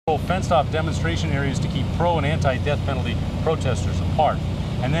Fenced-off demonstration areas to keep pro and anti-death penalty protesters apart.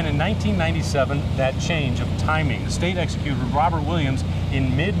 And then in 1997, that change of timing. The state executed Robert Williams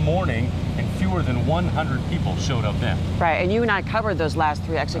in mid-morning, and fewer than 100 people showed up then. Right, and you and I covered those last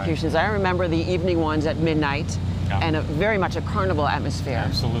three executions. Right. I remember the evening ones at midnight, and very much a carnival atmosphere.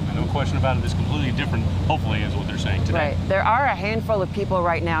 Absolutely, no question about it. It's completely different, hopefully, is what they're saying today. Right. There are a handful of people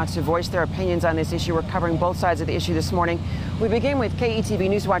right now to voice their opinions on this issue. We're covering both sides of the issue this morning. We begin with KETV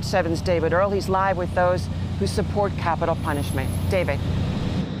Newswatch 7's David Earl. He's live with those who support capital punishment. David.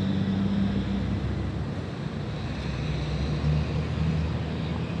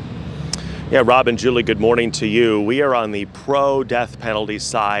 Yeah, Rob and Julie, good morning to you. We are on the pro-death penalty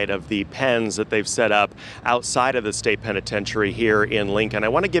side of the pens that they've set up outside of the state penitentiary here in Lincoln. I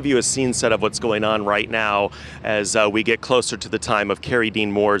want to give you a scene set of what's going on right now as we get closer to the time of Carey Dean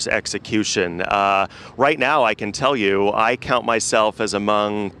Moore's execution. Right now, I can tell you, I count myself as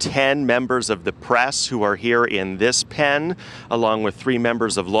among 10 members of the press who are here in this pen, along with 3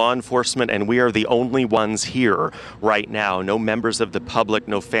 members of law enforcement, and we are the only ones here right now. No members of the public,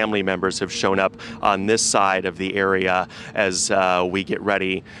 no family members have shown up on this side of the area as we get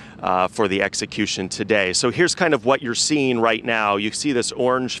ready for the execution today. So here's kind of what you're seeing right now. You see this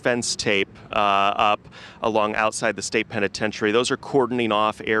orange fence tape up along outside the state penitentiary. Those are cordoning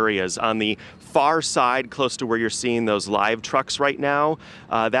off areas. On the far side, close to where you're seeing those live trucks right now,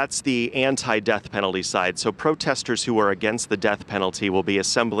 that's the anti-death penalty side. So protesters who are against the death penalty will be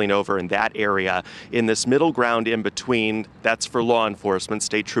assembling over in that area. In this middle ground in between, that's for law enforcement.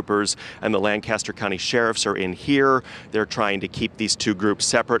 State troopers and the Lancaster County sheriffs are in here. They're trying to keep these two groups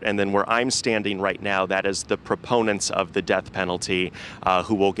separate. And then where I'm standing right now, that is the proponents of the death penalty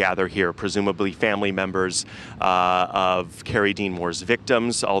who will gather here, presumably family members of Carey Dean Moore's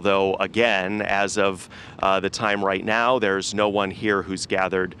victims, although again, as of the time right now, there's no one here who's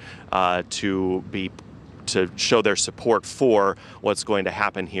gathered to show their support for what's going to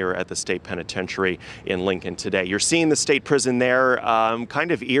happen here at the state penitentiary in Lincoln today. You're seeing the state prison there,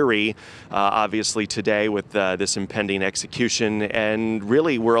 kind of eerie, obviously, today with this impending execution. And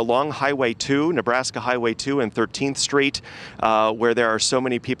really, we're along Highway 2, Nebraska Highway 2 and 13th Street, where there are so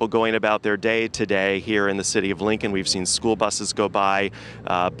many people going about their day today here in the city of Lincoln. We've seen school buses go by,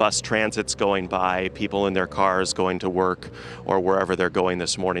 bus transits going by, people in their cars going to work or wherever they're going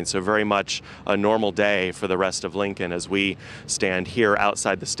this morning. So very much a normal day for the rest of Lincoln as we stand here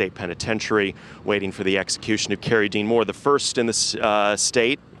outside the state penitentiary waiting for the execution of Carey Dean Moore, the first in the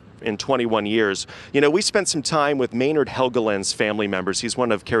state in 21 years. You know, we spent some time with Maynard Helgeland's family members. He's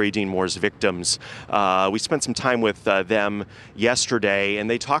one of Carey Dean Moore's victims. We spent some time with them yesterday, and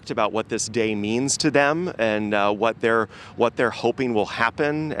they talked about what this day means to them and what they're hoping will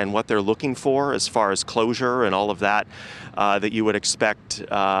happen and what they're looking for as far as closure and all of that that you would expect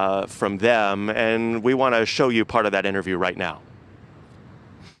from them. And we want to show you part of that interview right now.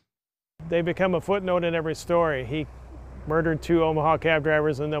 They become a footnote in every story. He murdered 2 Omaha cab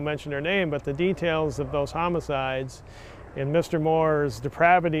drivers, and they'll mention their name, but the details of those homicides and Mr. Moore's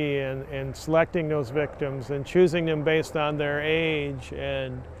depravity in selecting those victims and choosing them based on their age,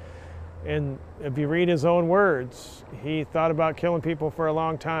 and if you read his own words, he thought about killing people for a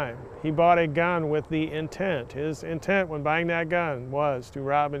long time. He bought a gun with the intent. His intent when buying that gun was to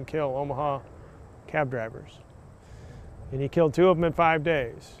rob and kill Omaha cab drivers. And he killed 2 of them in 5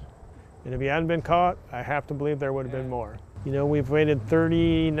 days. And if he hadn't been caught, I have to believe there would have been more. You know, we've waited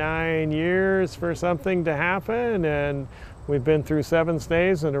 39 years for something to happen, and we've been through 7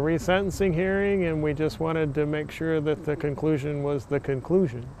 stays and a resentencing hearing, and we just wanted to make sure that the conclusion was the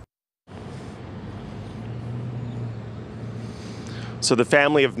conclusion. So the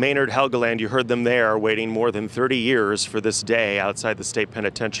family of Maynard Helgeland, you heard them there, waiting more than 30 years for this day outside the state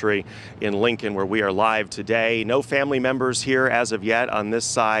penitentiary in Lincoln, where we are live today. No family members here as of yet on this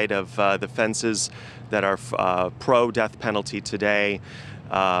side of the fences that are pro-death penalty today.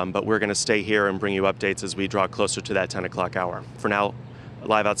 But we're going to stay here and bring you updates as we draw closer to that 10 o'clock hour. For now,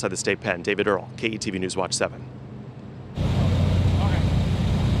 live outside the state pen, David Earl, KETV Newswatch 7.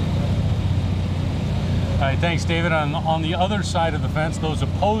 All right, thanks, David. On the other side of the fence, those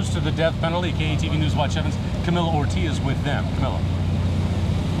opposed to the death penalty, KETV Newswatch 7's Camilla Ortiz with them. Camilla.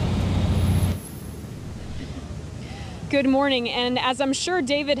 Good morning, and as I'm sure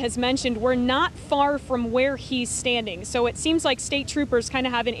David has mentioned, we're not far from where he's standing. So it seems like state troopers kind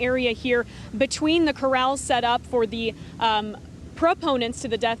of have an area here between the corrals set up for the proponents to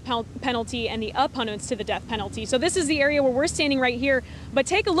the death penalty and the opponents to the death penalty. So this is the area where we're standing right here. But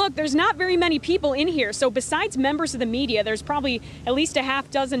take a look, there's not very many people in here. So besides members of the media, there's probably at least a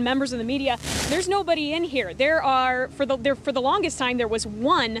half dozen members of the media. There's nobody in here. There are, for the longest time, there was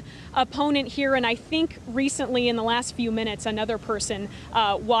one opponent here, and I think recently in the last few minutes, another person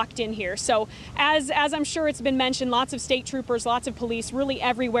walked in here. So as I'm sure it's been mentioned, lots of state troopers, lots of police, really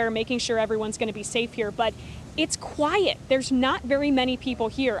everywhere, making sure everyone's going to be safe here. But it's quiet. There's not very many people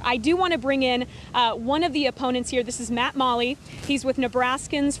here. I do want to bring in one of the opponents here. This is Matt Molley. He's with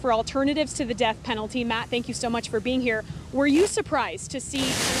Nebraskans for Alternatives to the Death Penalty. Matt, thank you so much for being here. Were you surprised to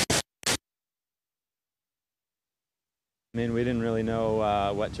see? I mean, we didn't really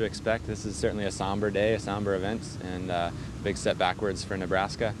know what to expect. This is certainly a somber day, a somber event, and a big step backwards for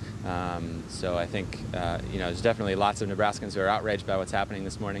Nebraska. So I think, there's definitely lots of Nebraskans who are outraged by what's happening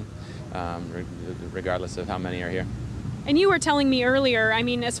this morning, regardless of how many are here. And you were telling me earlier, I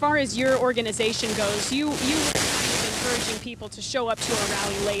mean, as far as your organization goes, you were encouraging people to show up to a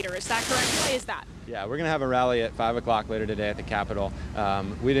rally later. Is that correct? Why is that? Yeah, we're going to have a rally at 5 o'clock later today at the Capitol.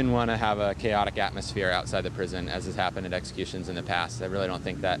 We didn't want to have a chaotic atmosphere outside the prison, as has happened at executions in the past. I really don't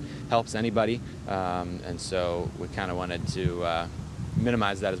think that helps anybody, and so we kind of wanted to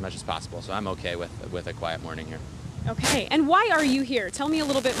minimize that as much as possible. So I'm okay with a quiet morning here. Okay, and why are you here? Tell me a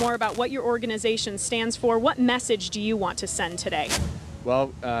little bit more about what your organization stands for. What message do you want to send today?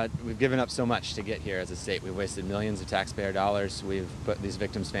 Well, we've given up so much to get here as a state. We've wasted millions of taxpayer dollars. We've put these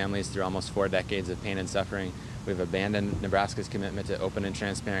victims' families through almost 4 decades of pain and suffering. We've abandoned Nebraska's commitment to open and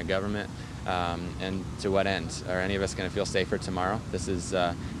transparent government. And to what end? Are any of us going to feel safer tomorrow? This is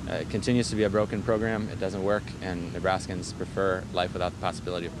continues to be a broken program. It doesn't work, and Nebraskans prefer life without the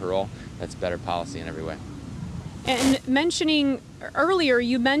possibility of parole. That's better policy in every way. And mentioning earlier,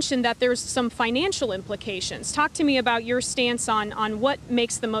 you mentioned that there's some financial implications. Talk to me about your stance on what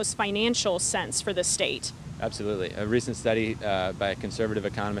makes the most financial sense for the state. Absolutely. A recent study by a conservative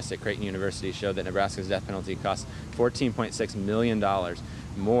economist at Creighton University showed that Nebraska's death penalty costs $14.6 million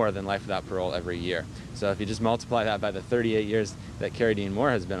more than life without parole every year. So if you just multiply that by the 38 years that Carey Dean Moore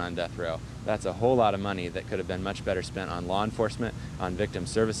has been on death row, that's a whole lot of money that could have been much better spent on law enforcement, on victim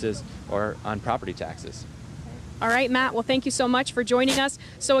services, or on property taxes. All right, Matt, well, thank you so much for joining us.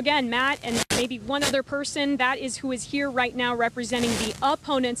 So again, Matt and maybe one other person, that is who is here right now representing the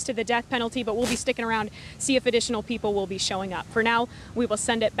opponents to the death penalty, but we'll be sticking around, see if additional people will be showing up. For now, we will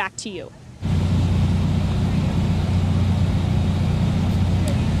send it back to you.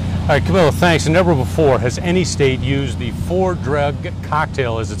 All right, Camilla, thanks. And never before has any state used the 4-drug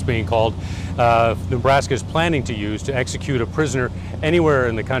cocktail, as it's being called, Nebraska is planning to use to execute a prisoner anywhere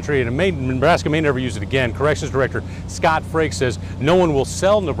in the country, and Nebraska may never use it again. Corrections Director Scott Frakes says no one will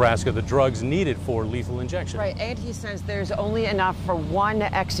sell Nebraska the drugs needed for lethal injection. Right, and he says there's only enough for 1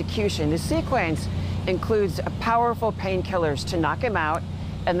 execution. The sequence includes powerful painkillers to knock him out,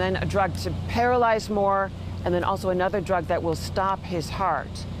 and then a drug to paralyze Moore, and then also another drug that will stop his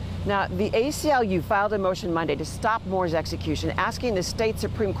heart. Now, the ACLU filed a motion Monday to stop Moore's execution, asking the state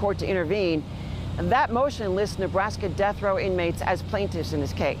Supreme Court to intervene. And that motion lists Nebraska death row inmates as plaintiffs in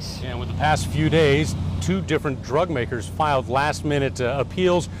this case. And with the past few days, 2 different drug makers filed last-minute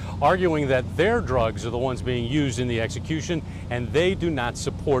appeals, arguing that their drugs are the ones being used in the execution, and they do not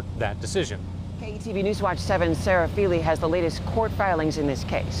support that decision. KETV Newswatch 7's Sarah Feely has the latest court filings in this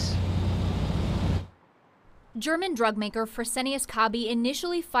case. German drug maker Fresenius Kabi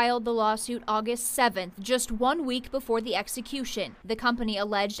initially filed the lawsuit August 7th, just 1 week before the execution. The company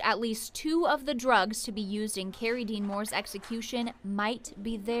alleged at least 2 of the drugs to be used in Carey Dean Moore's execution might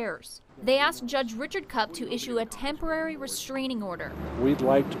be theirs. They asked Judge Richard Cupp to issue a temporary restraining order. We'd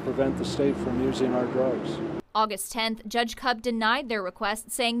like to prevent the state from using our drugs. August 10th, Judge Cupp denied their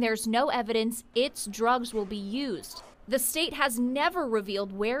request, saying there's no evidence its drugs will be used. The state has never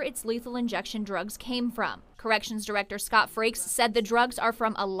revealed where its lethal injection drugs came from. Corrections Director Scott Frakes said the drugs are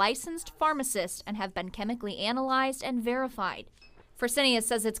from a licensed pharmacist and have been chemically analyzed and verified. Fresenius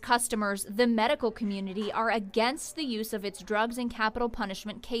says its customers, the medical community, are against the use of its drugs in capital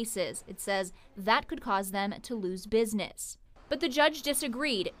punishment cases. It says that could cause them to lose business. But the judge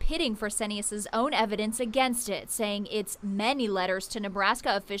disagreed, pitting Fresenius' own evidence against it, saying its many letters to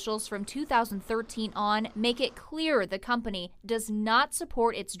Nebraska officials from 2013 on make it clear the company does not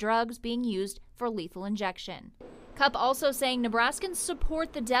support its drugs being used for lethal injection. Cupp also saying Nebraskans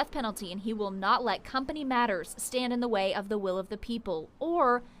support the death penalty and he will not let company matters stand in the way of the will of the people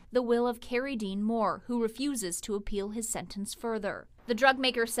or the will of Carey Dean Moore, who refuses to appeal his sentence further. The drug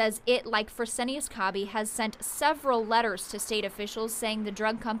maker says it, like Fresenius Kabi, has sent several letters to state officials saying the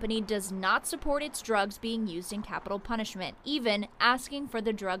drug company does not support its drugs being used in capital punishment, even asking for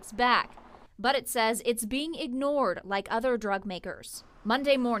the drugs back. But it says it's being ignored like other drug makers.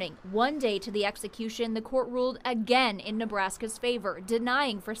 Monday morning, 1 day to the execution, the court ruled again in Nebraska's favor,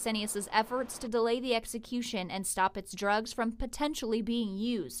 denying Fresenius's efforts to delay the execution and stop its drugs from potentially being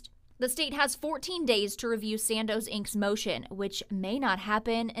used. The state has 14 days to review Sandoz Inc.'s motion, which may not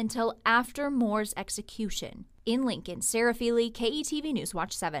happen until after Moore's execution. In Lincoln, Sarah Feely, KETV News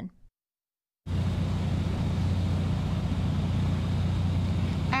Watch 7.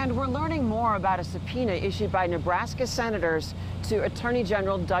 And we're learning more about a subpoena issued by Nebraska senators to Attorney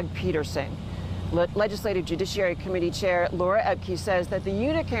General Doug Peterson. Legislative Judiciary Committee Chair Laura Ebke says that the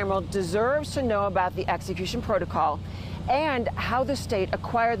unicameral deserves to know about the execution protocol and how the state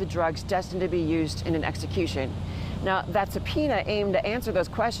acquired the drugs destined to be used in an execution. Now, that subpoena aimed to answer those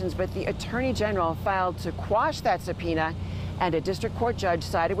questions, but the Attorney General filed to quash that subpoena, and a district court judge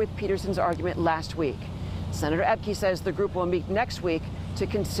sided with Peterson's argument last week. Senator Ebke says the group will meet next week to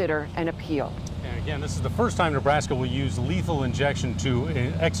consider an appeal. And again, this is the first time Nebraska will use lethal injection to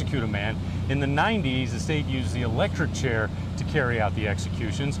execute a man. In the 90s, the state used the electric chair to carry out the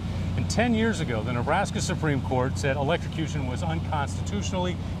executions. And 10 years ago, the Nebraska Supreme Court said electrocution was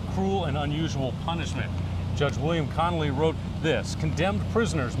unconstitutionally cruel and unusual punishment. Judge William Connolly wrote this: condemned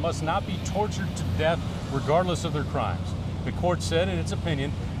prisoners must not be tortured to death regardless of their crimes. The court said in its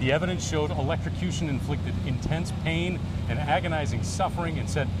opinion, the evidence showed electrocution inflicted intense pain and agonizing suffering, and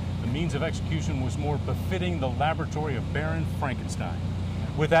said the means of execution was more befitting the laboratory of Baron Frankenstein.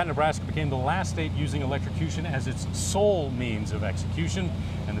 With that, Nebraska became the last state using electrocution as its sole means of execution,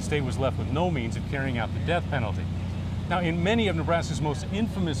 and the state was left with no means of carrying out the death penalty. Now, in many of Nebraska's most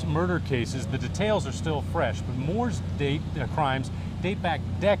infamous murder cases, the details are still fresh, but Moore's crimes date back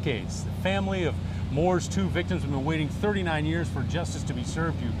decades. The family of Moore's two victims have been waiting 39 years for justice to be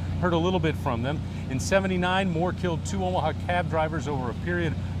served. You heard a little bit from them. In '79, Moore killed two Omaha cab drivers over a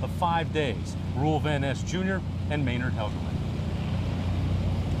period of 5 days, Reuel Van Ness Jr. and Maynard Helgeland.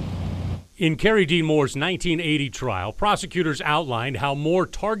 In Carey Dean Moore's 1980 trial, prosecutors outlined how Moore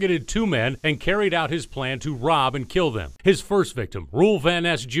targeted two men and carried out his plan to rob and kill them. His first victim, Reuel Van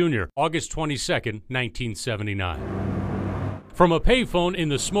Ness Jr., August 22, 1979. From a payphone in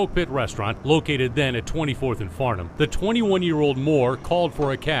the Smoke Pit restaurant, located then at 24th and Farnham, the 21-year-old Moore called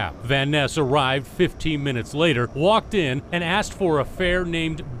for a cab. Van Ness arrived 15 minutes later, walked in, and asked for a fare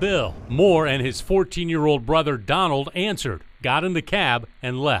named Bill. Moore and his 14-year-old brother Donald answered, got in the cab,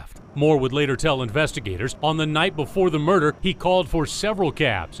 and left. Moore would later tell investigators on the night before the murder, he called for several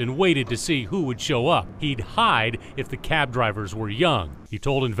cabs and waited to see who would show up. He'd hide if the cab drivers were young. He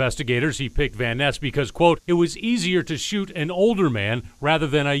told investigators he picked Van Ness because, quote, it was easier to shoot an older man rather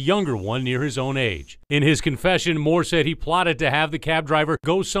than a younger one near his own age. In his confession, Moore said he plotted to have the cab driver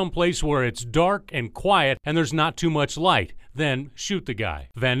go someplace where it's dark and quiet and there's not too much light, then shoot the guy.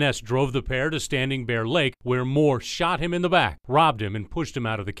 Van Ness drove the pair to Standing Bear Lake, where Moore shot him in the back, robbed him, and pushed him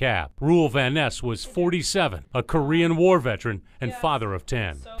out of the cab. Reuel Van Ness was 47, a Korean War veteran and father of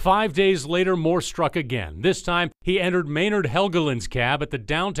 10. 5 days later, Moore struck again. This time, he entered Maynard Helgeland's cab at the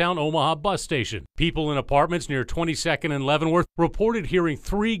downtown Omaha bus station. People in apartments near 22nd and Leavenworth reported hearing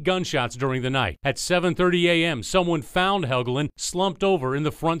 3 gunshots during the night. At 7:30 a.m., someone found Helgeland slumped over in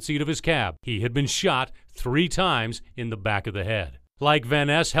the front seat of his cab. He had been shot 3 times in the back of the head. Like Van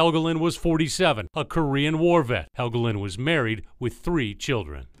Ness, Helgeland was 47, a Korean War vet. Helgeland was married with 3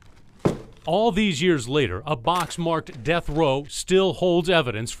 children. All these years later, a box marked Death Row still holds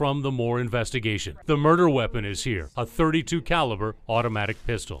evidence from the Moore investigation. The murder weapon is here, a .32 caliber automatic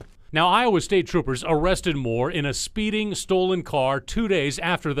pistol. Now, Iowa State troopers arrested Moore in a speeding, stolen car 2 days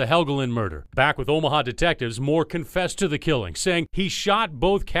after the Helgeland murder. Back with Omaha detectives, Moore confessed to the killing, saying he shot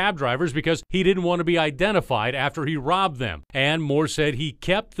both cab drivers because he didn't want to be identified after he robbed them. And Moore said he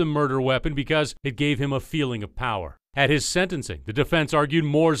kept the murder weapon because it gave him a feeling of power. At his sentencing, the defense argued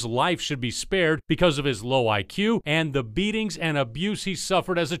Moore's life should be spared because of his low IQ and the beatings and abuse he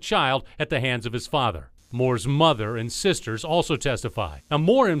suffered as a child at the hands of his father. Moore's mother and sisters also testify. Now,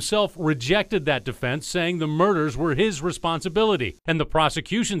 Moore himself rejected that defense, saying the murders were his responsibility, and the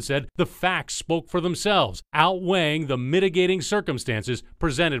prosecution said the facts spoke for themselves, outweighing the mitigating circumstances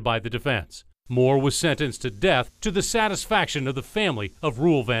presented by the defense. Moore was sentenced to death to the satisfaction of the family of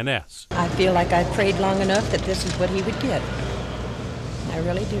Reuel Van Ness. I feel like I've prayed long enough that this is what he would get. I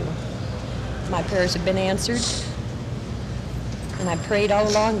really do. My prayers have been answered, And I prayed all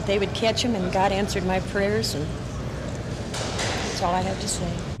along that they would catch him, and God answered my prayers, and that's all I have to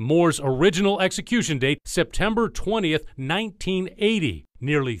say. Moore's original execution date, September 20th, 1980,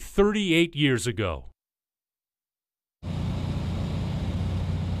 nearly 38 years ago.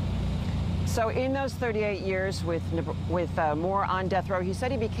 So in those 38 years with Moore on death row, he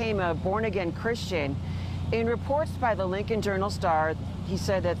said he became a born-again Christian. In reports by the Lincoln Journal-Star, he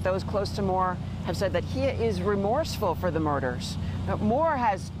said that those close to Moore have said that he is remorseful for the murders. Now, Moore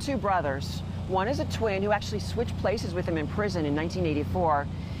has two brothers. One is a twin who actually switched places with him in prison in 1984.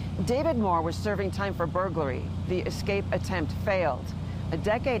 David Moore was serving time for burglary. The escape attempt failed. A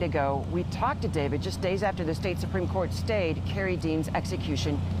decade ago, we talked to David just days after the state Supreme Court stayed Carey Dean's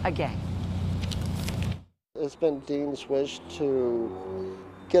execution again. It's been Dean's wish to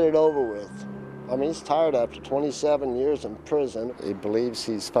get it over with. I mean, he's tired after 27 years in prison. He believes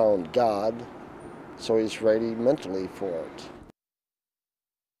he's found God, so he's ready mentally for it.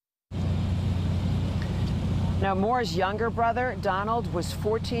 Now, Moore's younger brother, Donald, was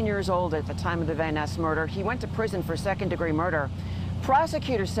 14 years old at the time of the Van Ness murder. He went to prison for second-degree murder.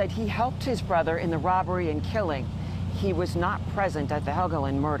 Prosecutors said he helped his brother in the robbery and killing. He was not present at the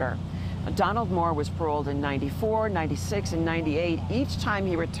Helgelin murder. Donald Moore was paroled in 94, 96, and 98. Each time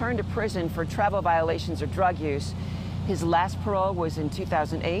he returned to prison for travel violations or drug use. His last parole was in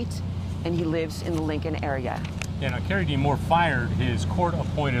 2008, and he lives in the Lincoln area. Yeah, now Carey Dean Moore fired his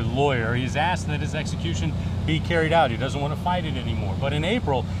court-appointed lawyer. He's asked that his execution be carried out. He doesn't want to fight it anymore. But in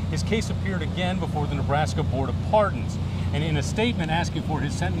April, his case appeared again before the Nebraska Board of Pardons. And in a statement asking for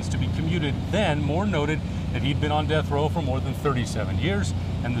his sentence to be commuted, then Moore noted that he'd been on death row for more than 37 years,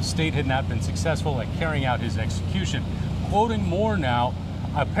 and the state had not been successful at carrying out his execution. Quoting Moore now,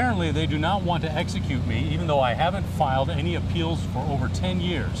 apparently they do not want to execute me, even though I haven't filed any appeals for over 10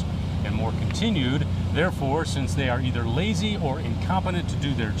 years. And Moore continued, therefore, since they are either lazy or incompetent to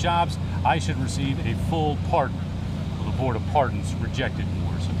do their jobs, I should receive a full pardon. Well, the Board of Pardons rejected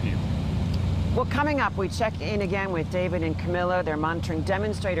Moore's appeal. Well, coming up, we check in again with David and Camilla. They're monitoring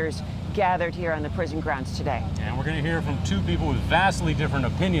demonstrators gathered here on the prison grounds today. And we're going to hear from two people with vastly different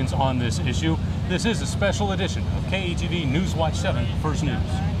opinions on this issue. This is a special edition of KETV Newswatch 7 First News.